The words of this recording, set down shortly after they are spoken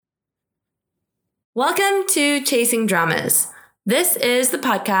Welcome to Chasing Dramas. This is the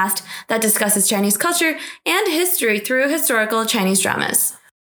podcast that discusses Chinese culture and history through historical Chinese dramas.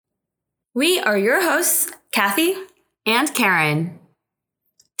 We are your hosts, Kathy and Karen.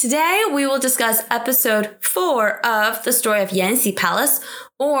 Today we will discuss episode 4 of the story of Yanxi Palace,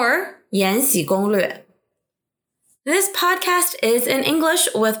 or Yanxi Gonglue. This podcast is in English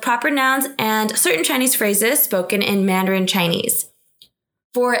with proper nouns and certain Chinese phrases spoken in Mandarin Chinese.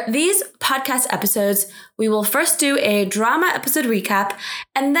 For these podcast episodes, we will first do a drama episode recap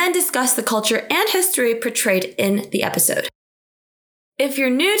and then discuss the culture and history portrayed in the episode. If you're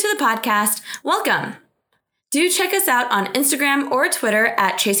new to the podcast, welcome! Do check us out on Instagram or Twitter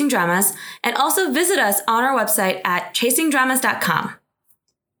at Chasing Dramas, and also visit us on our website at chasingdramas.com.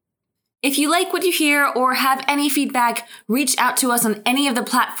 If you like what you hear or have any feedback, reach out to us on any of the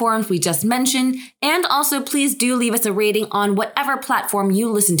platforms we just mentioned, and also please do leave us a rating on whatever platform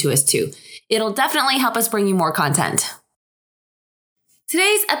you listen to us to. It'll definitely help us bring you more content.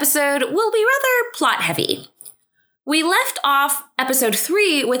 Today's episode will be rather plot heavy. We left off episode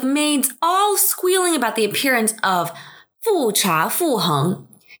 3 with maids all squealing about the appearance of Fu Cha Fu Heng.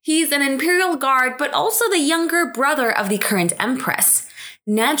 He's an imperial guard, but also the younger brother of the current empress.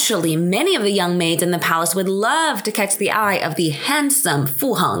 Naturally, many of the young maids in the palace would love to catch the eye of the handsome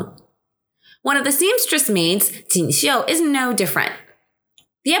Fu Heng. One of the seamstress maids, Jin Xiu, is no different.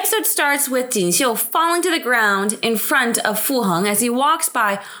 The episode starts with Jin Xiu falling to the ground in front of Fu Heng as he walks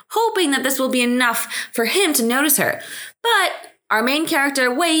by, hoping that this will be enough for him to notice her. But our main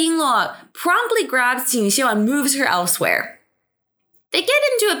character, Wei Yingluo, promptly grabs Jin Xiu and moves her elsewhere. They get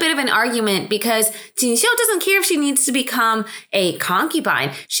into a bit of an argument because Jin Xiu doesn't care if she needs to become a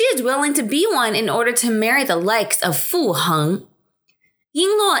concubine. She is willing to be one in order to marry the likes of Fu Heng.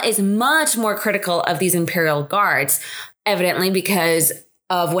 Yingluo is much more critical of these imperial guards, evidently because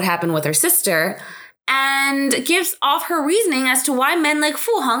of what happened with her sister, and gives off her reasoning as to why men like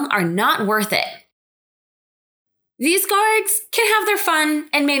Fu Heng are not worth it. These guards can have their fun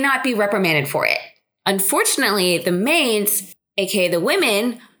and may not be reprimanded for it. Unfortunately, the maids, aka the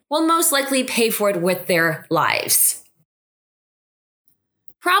women, will most likely pay for it with their lives.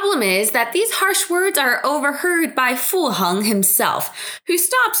 Problem is that these harsh words are overheard by Fu Heng himself, who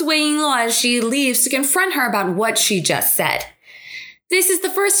stops Wei Yingluo as she leaves to confront her about what she just said. This is the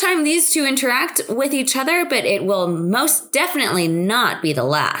first time these two interact with each other, but it will most definitely not be the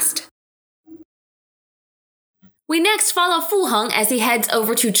last. We next follow Fu Heng as he heads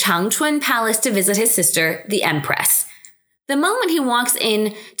over to Changchun Palace to visit his sister, the Empress. The moment he walks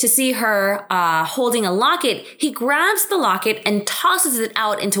in to see her holding a locket, he grabs the locket and tosses it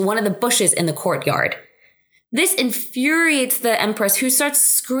out into one of the bushes in the courtyard. This infuriates the Empress, who starts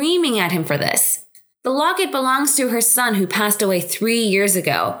screaming at him for this. The locket belongs to her son, who passed away 3 years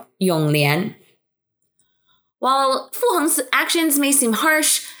ago, Yonglian. While Fu Heng's actions may seem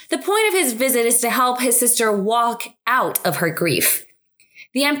harsh, the point of his visit is to help his sister walk out of her grief.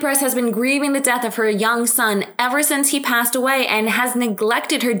 The Empress has been grieving the death of her young son ever since he passed away and has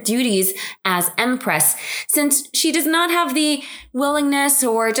neglected her duties as Empress, since she does not have the willingness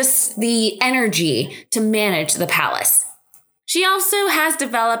or just the energy to manage the palace. She also has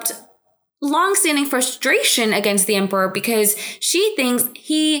developed long-standing frustration against the Emperor because she thinks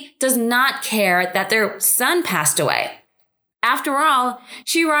he does not care that their son passed away. After all,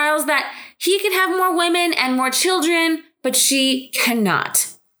 she riles that he can have more women and more children, but she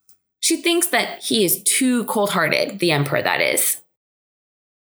cannot. She thinks that he is too cold-hearted, the emperor, that is.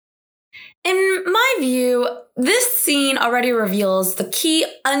 In my view, this scene already reveals the key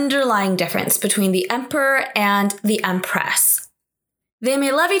underlying difference between the emperor and the empress. They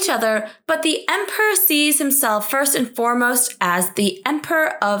may love each other, but the emperor sees himself first and foremost as the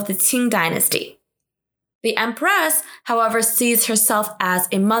emperor of the Qing dynasty. The empress, however, sees herself as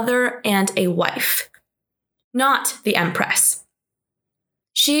a mother and a wife. Not the empress.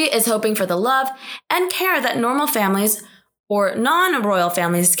 She is hoping for the love and care that normal families or non-royal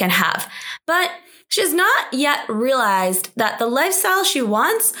families can have, but she has not yet realized that the lifestyle she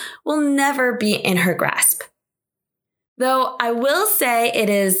wants will never be in her grasp. Though I will say it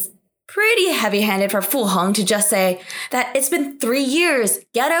is pretty heavy-handed for Fu Heng to just say that it's been 3 years,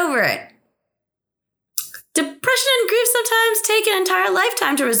 get over it. Depression and grief sometimes take an entire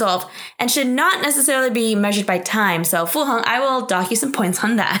lifetime to resolve and should not necessarily be measured by time. So Fu Heng, I will dock you some points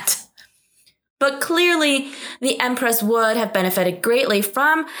on that. But clearly, the Empress would have benefited greatly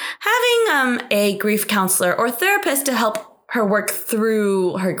from having a grief counselor or therapist to help her work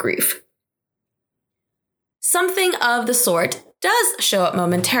through her grief. Something of the sort does show up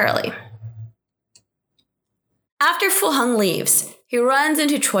momentarily. After Fu Heng leaves, he runs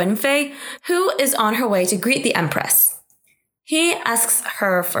into Chunfei, who is on her way to greet the Empress. He asks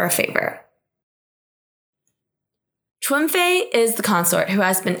her for a favor. Chunfei is the consort who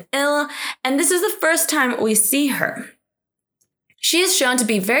has been ill, and this is the first time we see her. She is shown to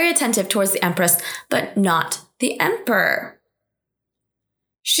be very attentive towards the Empress, but not the Emperor.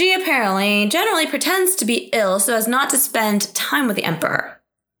 She apparently generally pretends to be ill so as not to spend time with the Emperor.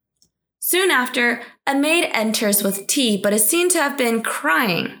 Soon after, a maid enters with tea but is seen to have been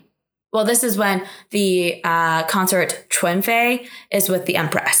crying. Well, this is when the consort Chunfei is with the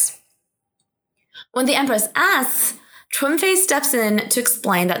Empress. When the Empress asks, Chunfei steps in to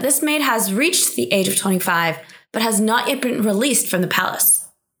explain that this maid has reached the age of 25 but has not yet been released from the palace.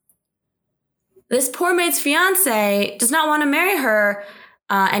 This poor maid's fiancé does not want to marry her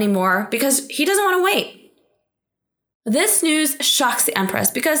anymore because he doesn't want to wait. This news shocks the Empress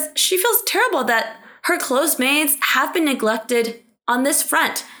because she feels terrible that her close maids have been neglected on this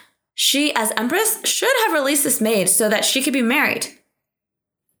front. She, as Empress, should have released this maid so that she could be married.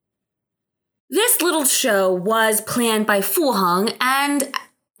 This little show was planned by Fu Heng and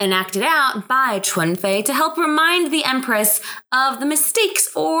enacted out by Chunfei to help remind the Empress of the mistakes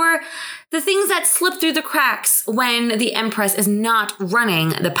or the things that slip through the cracks when the Empress is not running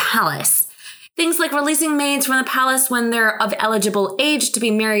the palace. Things like releasing maids from the palace when they're of eligible age to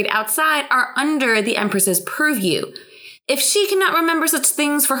be married outside are under the Empress's purview. If she cannot remember such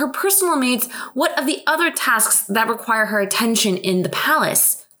things for her personal maids, what of the other tasks that require her attention in the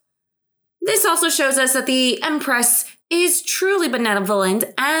palace? This also shows us that the Empress is truly benevolent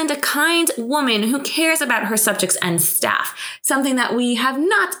and a kind woman who cares about her subjects and staff, something that we have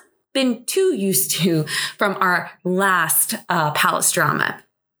not been too used to from our last palace drama.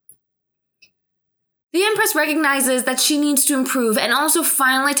 The Empress recognizes that she needs to improve and also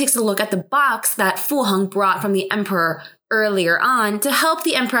finally takes a look at the box that Fu Heng brought from the Emperor earlier on to help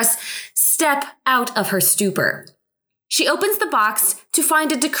the Empress step out of her stupor. She opens the box to find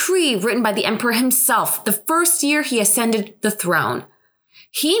a decree written by the Emperor himself the first year he ascended the throne.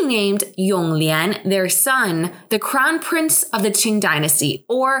 He named Yonglian, their son, the crown prince of the Qing dynasty,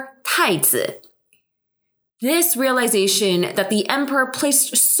 or Taizi. This realization that the Emperor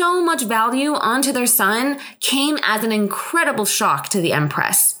placed so much value onto their son came as an incredible shock to the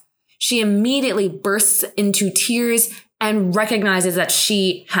Empress. She immediately bursts into tears and recognizes that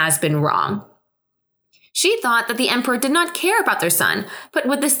she has been wrong. She thought that the Emperor did not care about their son, but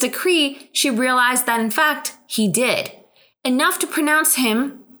with this decree, she realized that in fact, he did. Enough to pronounce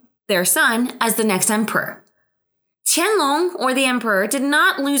him, their son, as the next emperor. Qianlong, or the Emperor, did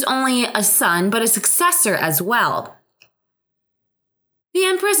not lose only a son, but a successor as well. The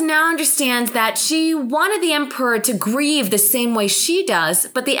Empress now understands that she wanted the Emperor to grieve the same way she does,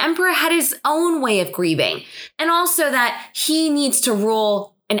 but the Emperor had his own way of grieving, and also that he needs to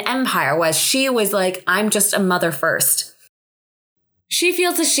rule an empire, whereas she was like, I'm just a mother first. She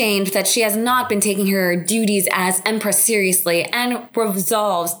feels ashamed that she has not been taking her duties as Empress seriously and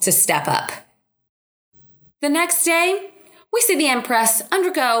resolves to step up. The next day, we see the Empress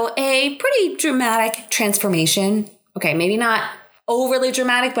undergo a pretty dramatic transformation. Okay, maybe not overly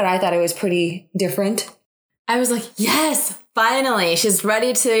dramatic, but I thought it was pretty different. I was like, yes, finally, she's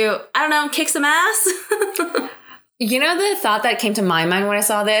ready to, kick some ass. You know, the thought that came to my mind when I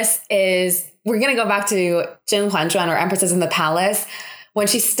saw this is we're going to go back to Zhen Huanzhuan, or Empresses in the Palace. When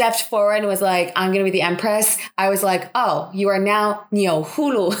she stepped forward and was like, I'm going to be the Empress, I was like, oh, you are now Niu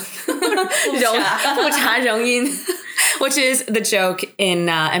Hulu, which is the joke in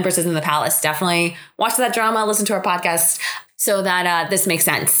Empresses in the Palace. Definitely watch that drama, listen to our podcast so that this makes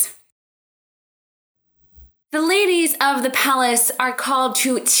sense. The ladies of the palace are called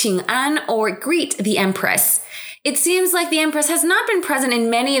to Qing'an, or greet the Empress. It seems like the Empress has not been present in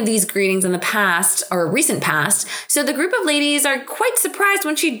many of these greetings in the past, or recent past, so the group of ladies are quite surprised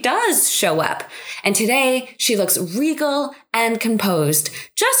when she does show up. And today, she looks regal and composed,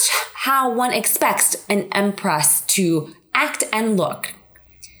 just how one expects an Empress to act and look.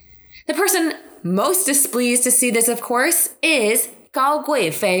 The person most displeased to see this, of course, is Gao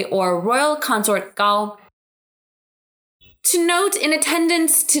Guifei, or Royal Consort Gao. To note, in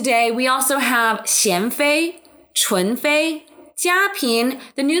attendance today, we also have Xianfei, Chunfei, Jiapin,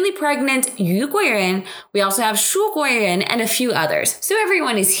 the newly pregnant Yu Guiren. We also have Shu Guiren and a few others. So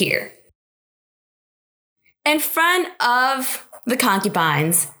everyone is here. In front of the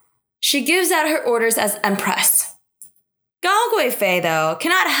concubines, she gives out her orders as Empress. Gao Guifei, though,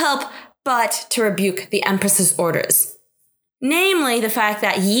 cannot help but to rebuke the Empress's orders. Namely, the fact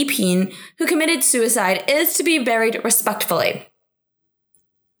that Yi Pin, who committed suicide, is to be buried respectfully.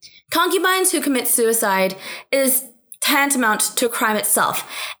 Concubines who commit suicide is tantamount to a crime itself,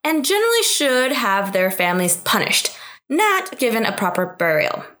 and generally should have their families punished, not given a proper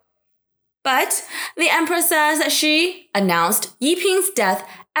burial. But the empress says that she announced Yi Ping's death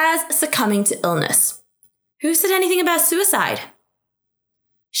as succumbing to illness. Who said anything about suicide?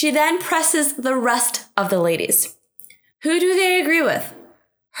 She then presses the rest of the ladies. Who do they agree with?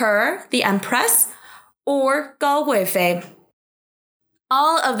 Her, the empress, or Gao Guifei?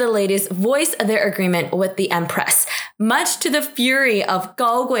 All of the ladies voice their agreement with the empress, much to the fury of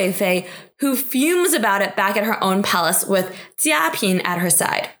Gao Guifei, who fumes about it back at her own palace with Jia Ping at her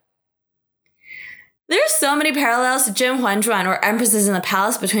side. There's so many parallels to Zhen Huanzhuan, or Empresses in the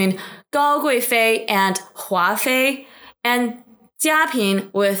Palace, between Gao Guifei and Hua Fei, and Jia Ping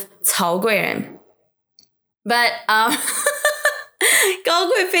with Cao Guiren. But Gao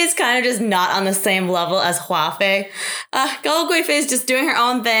Guifei is kind of just not on the same level as Hua Fei. Gao Guifei is just doing her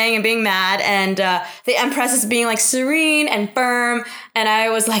own thing and being mad, and the empress is being like serene and firm. And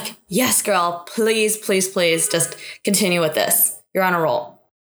I was like, yes, girl, please, please, please, just continue with this. You're on a roll.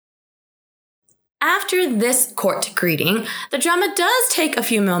 After this court greeting, the drama does take a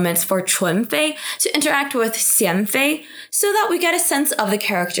few moments for Chun Fei to interact with Xian Fei so that we get a sense of the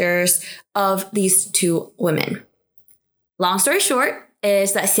characters of these two women. Long story short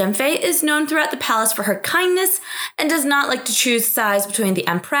is that Xian Fei is known throughout the palace for her kindness and does not like to choose sides between the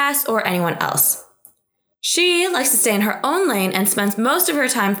empress or anyone else. She likes to stay in her own lane and spends most of her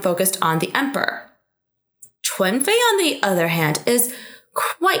time focused on the emperor. Chun Fei, on the other hand, is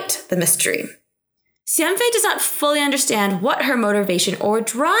quite the mystery. Xian Fei does not fully understand what her motivation or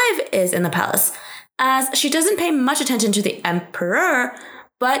drive is in the palace, as she doesn't pay much attention to the emperor,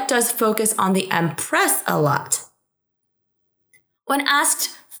 but does focus on the empress a lot. When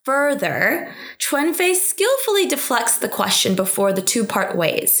asked further, Chun Fei skillfully deflects the question before the two part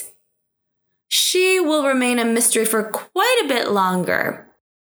ways. She will remain a mystery for quite a bit longer.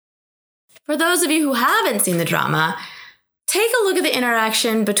 For those of you who haven't seen the drama, take a look at the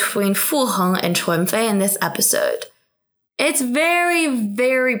interaction between Fu Heng and Chun Fei in this episode. It's very,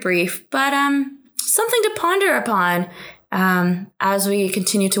 very brief, but something to ponder upon as we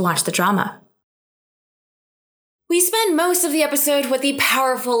continue to watch the drama. We spend most of the episode with the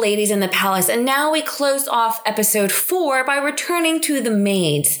powerful ladies in the palace, and now we close off episode 4 by returning to the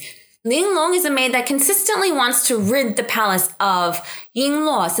maids. Ling Long is a maid that consistently wants to rid the palace of Ying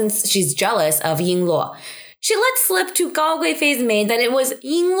Luo since she's jealous of Ying Luo. She let slip to Gao Guifei's maid that it was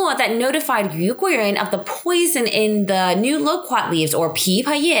Ying Luo that notified Yu Guiren of the poison in the new loquat leaves, or Pi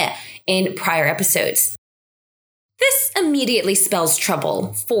Pa Ye, in prior episodes. This immediately spells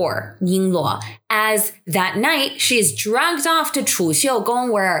trouble for Ying Luo, as that night she is dragged off to Chu Xiu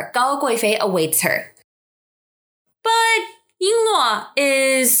Gong where Gao Guifei awaits her. But Ying Luo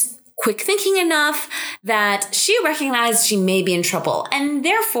is quick thinking enough that she recognizes she may be in trouble, and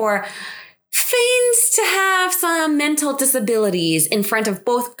therefore feigns to have some mental disabilities in front of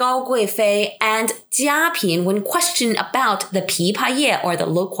both Gao Guifei and Jia Ping when questioned about the Pi Pa Ye, or the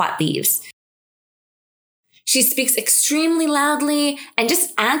loquat leaves. She speaks extremely loudly and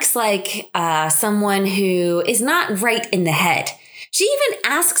just acts like someone who is not right in the head. She even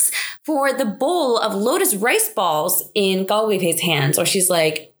asks for the bowl of lotus rice balls in Gao Guifei's hands, or she's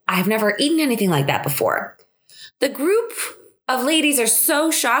like, I've never eaten anything like that before. The group of ladies are so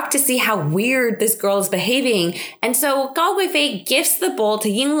shocked to see how weird this girl is behaving, and so Gao Guifei gifts the bowl to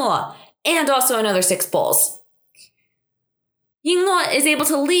Ying Luo and also another 6 bowls. Ying Luo is able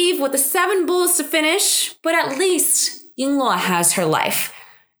to leave with the 7 bowls to finish, but at least Ying Luo has her life.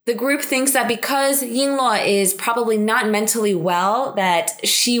 The group thinks that because Ying Luo is probably not mentally well, that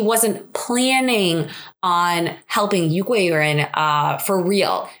she wasn't planning on helping Yu Guiren for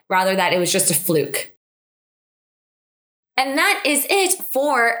real, rather that it was just a fluke. And that is it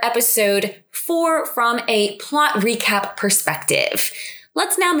for episode 4 from a plot recap perspective.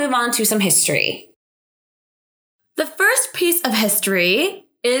 Let's now move on to some history. The first piece of history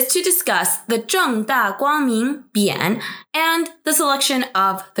is to discuss the Zheng Da Guangming Bian and the selection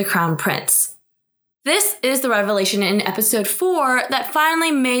of the crown prince. This is the revelation in episode 4 that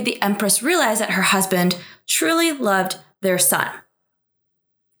finally made the empress realize that her husband truly loved their son.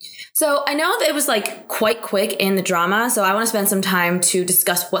 So I know that it was quite quick in the drama, so I want to spend some time to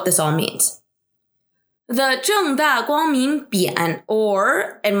discuss what this all means. The Zheng Da Guangming Bian,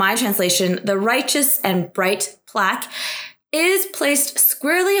 or in my translation, the righteous and bright plaque, is placed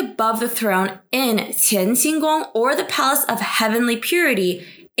squarely above the throne in Qianxingong, or the Palace of Heavenly Purity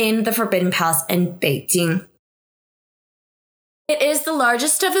in the Forbidden Palace in Beijing. It is the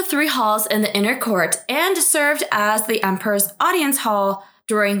largest of the 3 halls in the inner court and served as the emperor's audience hall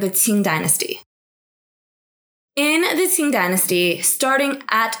during the Qing dynasty. In the Qing dynasty, starting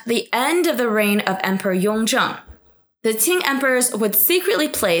at the end of the reign of Emperor Yongzheng, the Qing emperors would secretly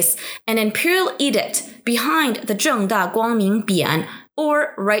place an imperial edict behind the Zheng Da Guangming Bian,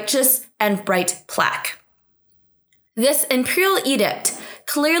 or righteous and bright plaque. This imperial edict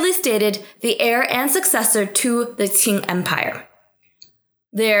clearly stated the heir and successor to the Qing Empire.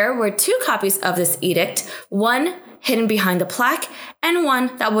 There were 2 copies of this edict, one hidden behind the plaque and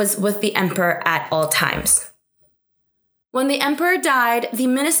one that was with the emperor at all times. When the emperor died, the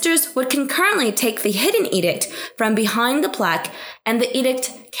ministers would concurrently take the hidden edict from behind the plaque and the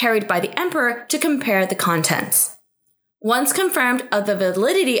edict carried by the emperor to compare the contents. Once confirmed of the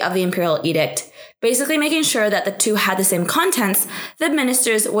validity of the imperial edict, basically making sure that the 2 had the same contents, the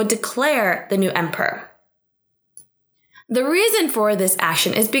ministers would declare the new emperor. The reason for this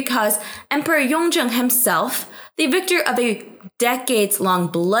action is because Emperor Yongzheng himself, the victor of a decades-long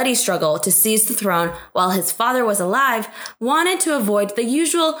bloody struggle to seize the throne while his father was alive, wanted to avoid the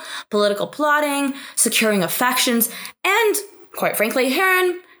usual political plotting, securing of factions, and, quite frankly,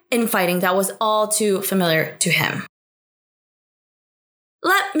 Heron infighting that was all too familiar to him.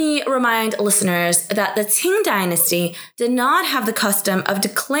 Let me remind listeners that the Qing dynasty did not have the custom of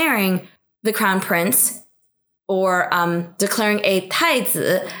declaring the crown prince or declaring a 太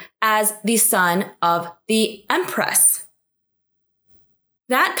子 as the son of the empress.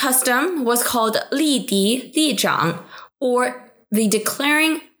 That custom was called 立嫡立长, or the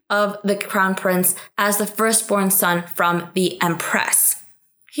declaring of the crown prince as the firstborn son from the empress.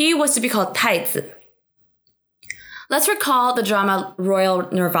 He was to be called 太子. Let's recall the drama Royal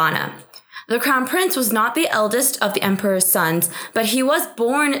Nirvana. The crown prince was not the eldest of the emperor's sons, but he was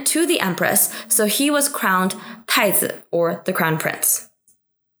born to the empress, so he was crowned 太子, or the crown prince.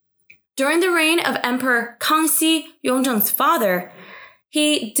 During the reign of Emperor Kangxi, Yongzheng's father,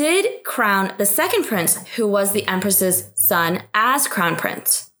 he did crown the second prince, who was the empress's son, as crown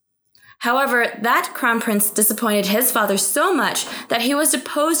prince. However, that crown prince disappointed his father so much that he was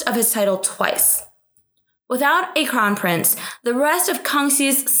deposed of his title twice. Without a crown prince, the rest of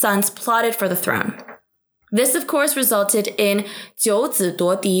Kangxi's sons plotted for the throne. This, of course, resulted in 九子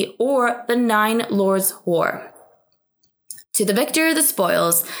夺嫡, or the Nine Lords' War. To the victor, the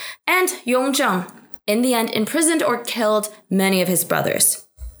spoils, and Yongzheng, in the end, imprisoned or killed many of his brothers.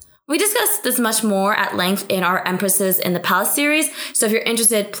 We discussed this much more at length in our Empresses in the Palace series, so if you're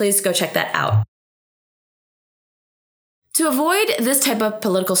interested, please go check that out. To avoid this type of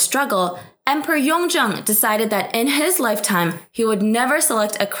political struggle, Emperor Yongzheng decided that in his lifetime, he would never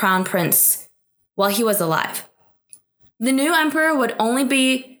select a crown prince while he was alive. The new emperor would only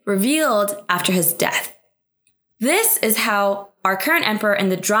be revealed after his death. This is how our current emperor in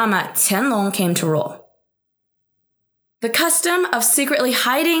the drama Qianlong came to rule. The custom of secretly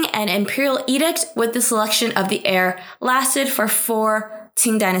hiding an imperial edict with the selection of the heir lasted for 4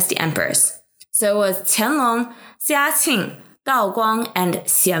 Qing dynasty emperors. So it was Qianlong, Jiaqing, Daoguang, and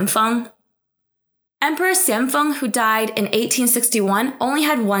Xianfeng. Emperor Xianfeng, who died in 1861, only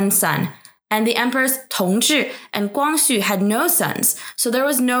had 1 son, and the emperors Tongzhi and Guangxu had no sons, so there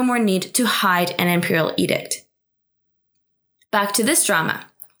was no more need to hide an imperial edict. Back to this drama.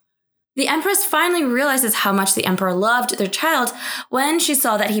 The empress finally realizes how much the emperor loved their child when she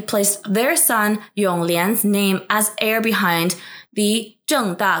saw that he placed their son Yonglian's name as heir behind the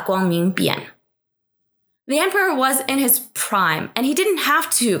Zheng Da Guangming Bian. The emperor was in his prime, and he didn't have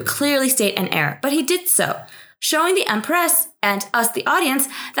to clearly state an heir, but he did so, showing the empress and us, the audience,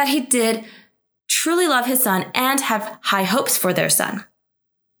 that he did truly love his son and have high hopes for their son.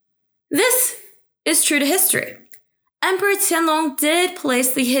 This is true to history. Emperor Qianlong did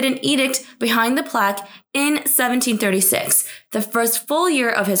place the hidden edict behind the plaque in 1736, the first full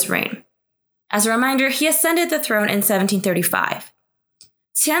year of his reign. As a reminder, he ascended the throne in 1735.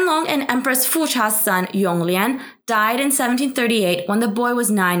 Qianlong and Empress Fucha's son Yonglian died in 1738 when the boy was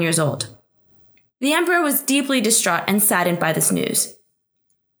 9 years old. The emperor was deeply distraught and saddened by this news.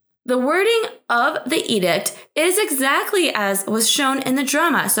 The wording of the edict is exactly as was shown in the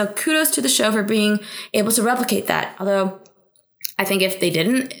drama, so kudos to the show for being able to replicate that. Although, I think if they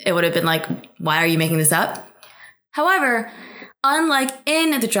didn't, it would have been like, why are you making this up? However, unlike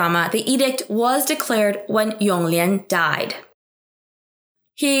in the drama, the edict was declared when Yonglian died.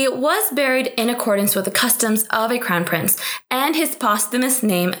 He was buried in accordance with the customs of a crown prince, and his posthumous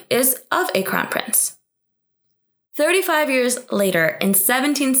name is of a crown prince. 35 years later, in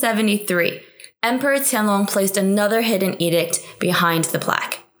 1773, Emperor Qianlong placed another hidden edict behind the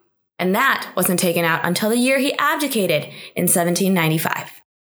plaque. And that wasn't taken out until the year he abdicated in 1795.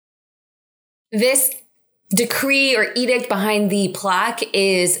 This decree or edict behind the plaque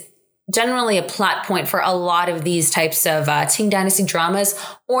is generally a plot point for a lot of these types of Qing Dynasty dramas,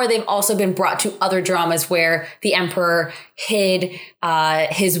 or they've also been brought to other dramas where the emperor hid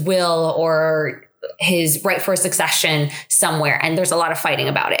his will or his right for succession somewhere, and there's a lot of fighting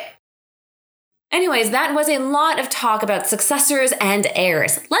about it. Anyways, that was a lot of talk about successors and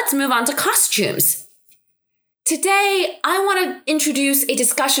heirs. Let's move on to costumes. Today, I want to introduce a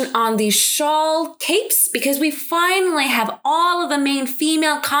discussion on the shawl capes because we finally have all of the main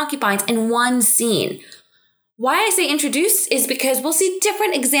female concubines in one scene. Why I say introduce is because we'll see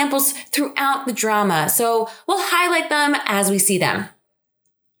different examples throughout the drama, so we'll highlight them as we see them.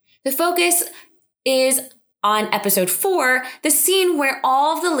 The focus is on episode 4, the scene where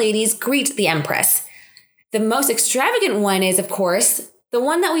all of the ladies greet the Empress. The most extravagant one is, of course, the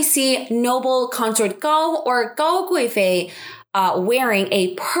one that we see noble consort Gao or Gao Guifei wearing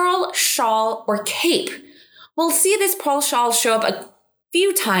a pearl shawl or cape. We'll see this pearl shawl show up a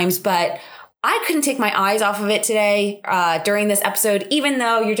few times, but I couldn't take my eyes off of it today during this episode, even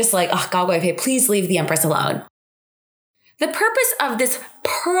though you're just like, oh, Gao Guifei, please leave the Empress alone. The purpose of this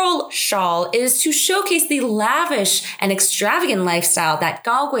pearl shawl is to showcase the lavish and extravagant lifestyle that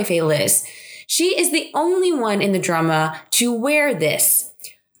Gao Guifei lives. She is the only one in the drama to wear this.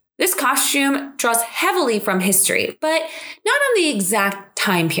 This costume draws heavily from history, but not on the exact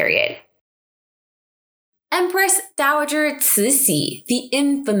time period. Empress Dowager Cixi, the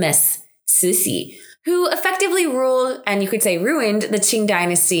infamous Cixi, who effectively ruled, and you could say ruined, the Qing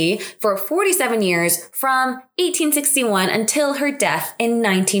dynasty for 47 years from 1861 until her death in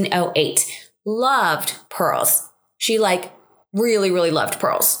 1908, loved pearls. She really, really loved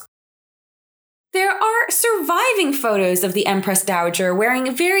pearls. There are surviving photos of the Empress Dowager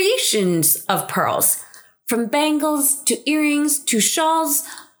wearing variations of pearls. From bangles to earrings to shawls,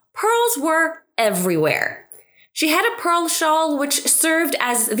 pearls were everywhere. She had a pearl shawl which served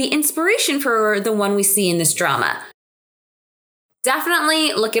as the inspiration for the one we see in this drama.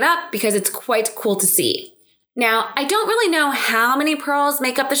 Definitely look it up because it's quite cool to see. Now, I don't really know how many pearls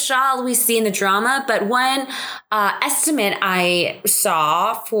make up the shawl we see in the drama, but one estimate I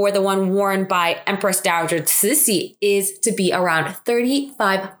saw for the one worn by Empress Dowager Cixi is to be around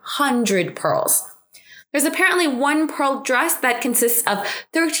 3,500 pearls. There's apparently one pearl dress that consists of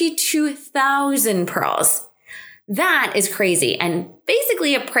 32,000 pearls. That is crazy and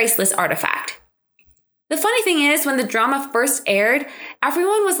basically a priceless artifact. The funny thing is, when the drama first aired,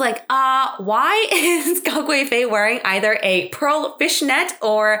 everyone was like, why is Gao Guifei wearing either a pearl fishnet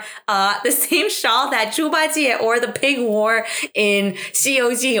or the same shawl that Zhu Bajie or the pig wore in Xi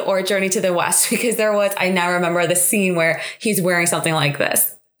You Ji or Journey to the West? Because I now remember the scene where he's wearing something like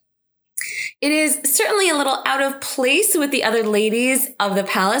this. It is certainly a little out of place with the other ladies of the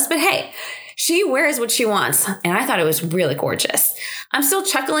palace, but hey, she wears what she wants, and I thought it was really gorgeous. I'm still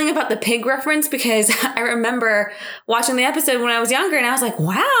chuckling about the pig reference because I remember watching the episode when I was younger, and I was like,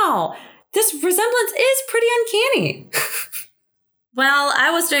 wow, this resemblance is pretty uncanny. Well, I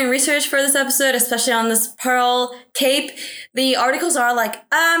was doing research for this episode, especially on this pearl cape. The articles are like,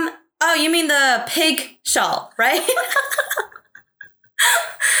 oh, you mean the pig shawl, right?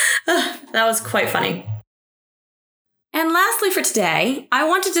 That was quite funny. And lastly for today, I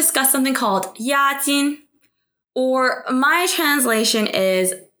want to discuss something called yajin, or my translation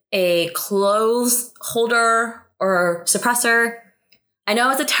is a clothes holder or suppressor. I know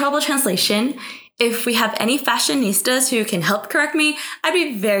it's a terrible translation. If we have any fashionistas who can help correct me, I'd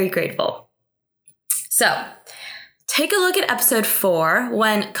be very grateful. So, take a look at episode 4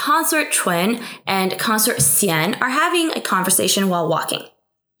 when Consort Chun and Consort Xian are having a conversation while walking.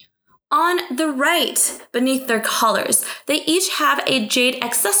 On the right, beneath their collars, they each have a jade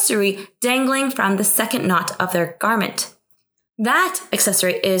accessory dangling from the second knot of their garment. That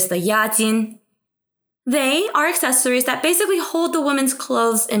accessory is the yajin. They are accessories that basically hold the woman's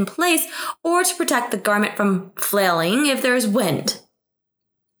clothes in place or to protect the garment from flailing if there is wind.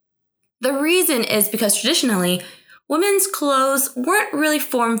 The reason is because traditionally, women's clothes weren't really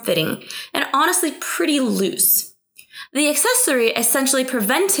form-fitting and honestly pretty loose. The accessory essentially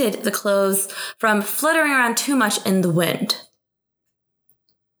prevented the clothes from fluttering around too much in the wind.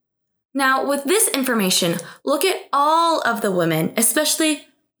 Now, with this information, look at all of the women, especially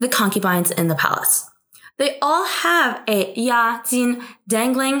the concubines in the palace. They all have a yajin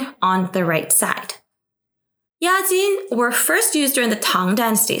dangling on the right side. Yajin were first used during the Tang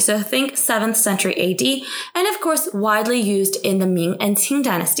Dynasty, so think 7th century AD, and of course widely used in the Ming and Qing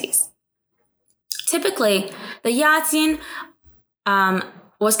dynasties. Typically, the yajin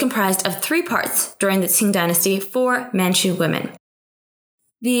was comprised of 3 parts during the Qing dynasty for Manchu women.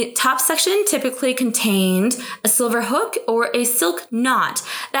 The top section typically contained a silver hook or a silk knot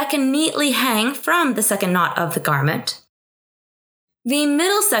that can neatly hang from the second knot of the garment. The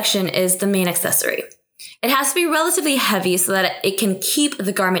middle section is the main accessory. It has to be relatively heavy so that it can keep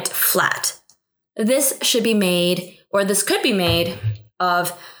the garment flat. This could be made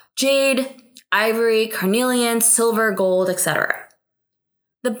of jade, ivory, carnelian, silver, gold, etc.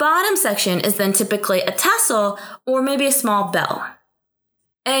 The bottom section is then typically a tassel or maybe a small bell.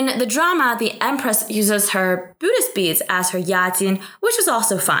 In the drama, the Empress uses her Buddhist beads as her yajin, which is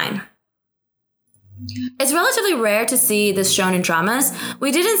also fine. It's relatively rare to see this shown in dramas.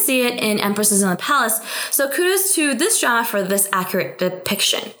 We didn't see it in Empresses in the Palace, so kudos to this drama for this accurate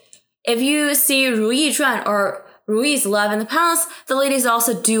depiction. If you see Ru Yi Zhuan or Ru Yi's Love in the Palace, the ladies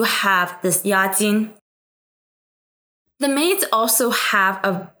also do have this yajin. The maids also have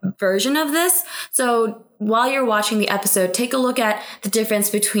a version of this, so while you're watching the episode, take a look at the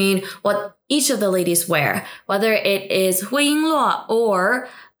difference between what each of the ladies wear, whether it is Hui Yingluo or,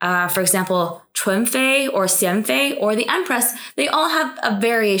 for example, Chun Fei or Xian Fei or the Empress. They all have a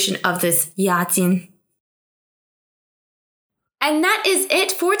variation of this yajin. And that is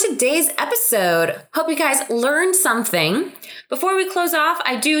it for today's episode. Hope you guys learned something. Before we close off,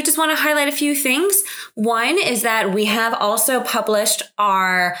 I do just want to highlight a few things. One is that we have also published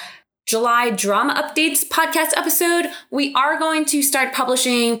our July Drama Updates podcast episode. We are going to start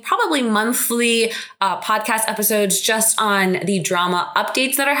publishing probably monthly podcast episodes just on the drama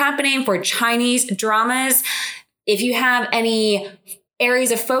updates that are happening for Chinese dramas. If you have any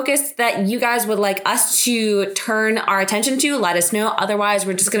areas of focus that you guys would like us to turn our attention to, let us know. Otherwise,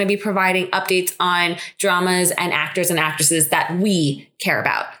 we're just going to be providing updates on dramas and actors and actresses that we care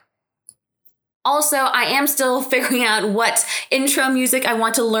about. Also, I am still figuring out what intro music I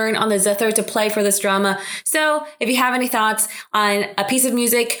want to learn on the zither to play for this drama. So if you have any thoughts on a piece of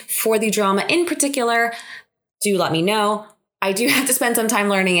music for the drama in particular, do let me know. I do have to spend some time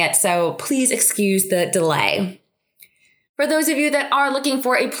learning it, so please excuse the delay. For those of you that are looking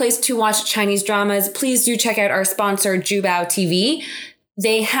for a place to watch Chinese dramas, please do check out our sponsor, Jubao TV.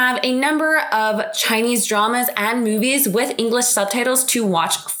 They have a number of Chinese dramas and movies with English subtitles to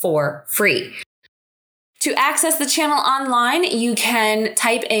watch for free. To access the channel online, you can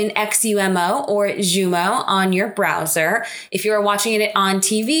type in XUMO or Xumo on your browser. If you're watching it on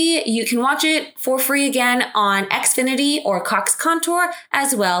TV, you can watch it for free again on Xfinity or Cox Contour,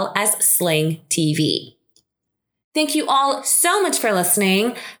 as well as Sling TV. Thank you all so much for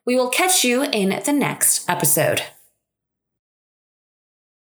listening. We will catch you in the next episode.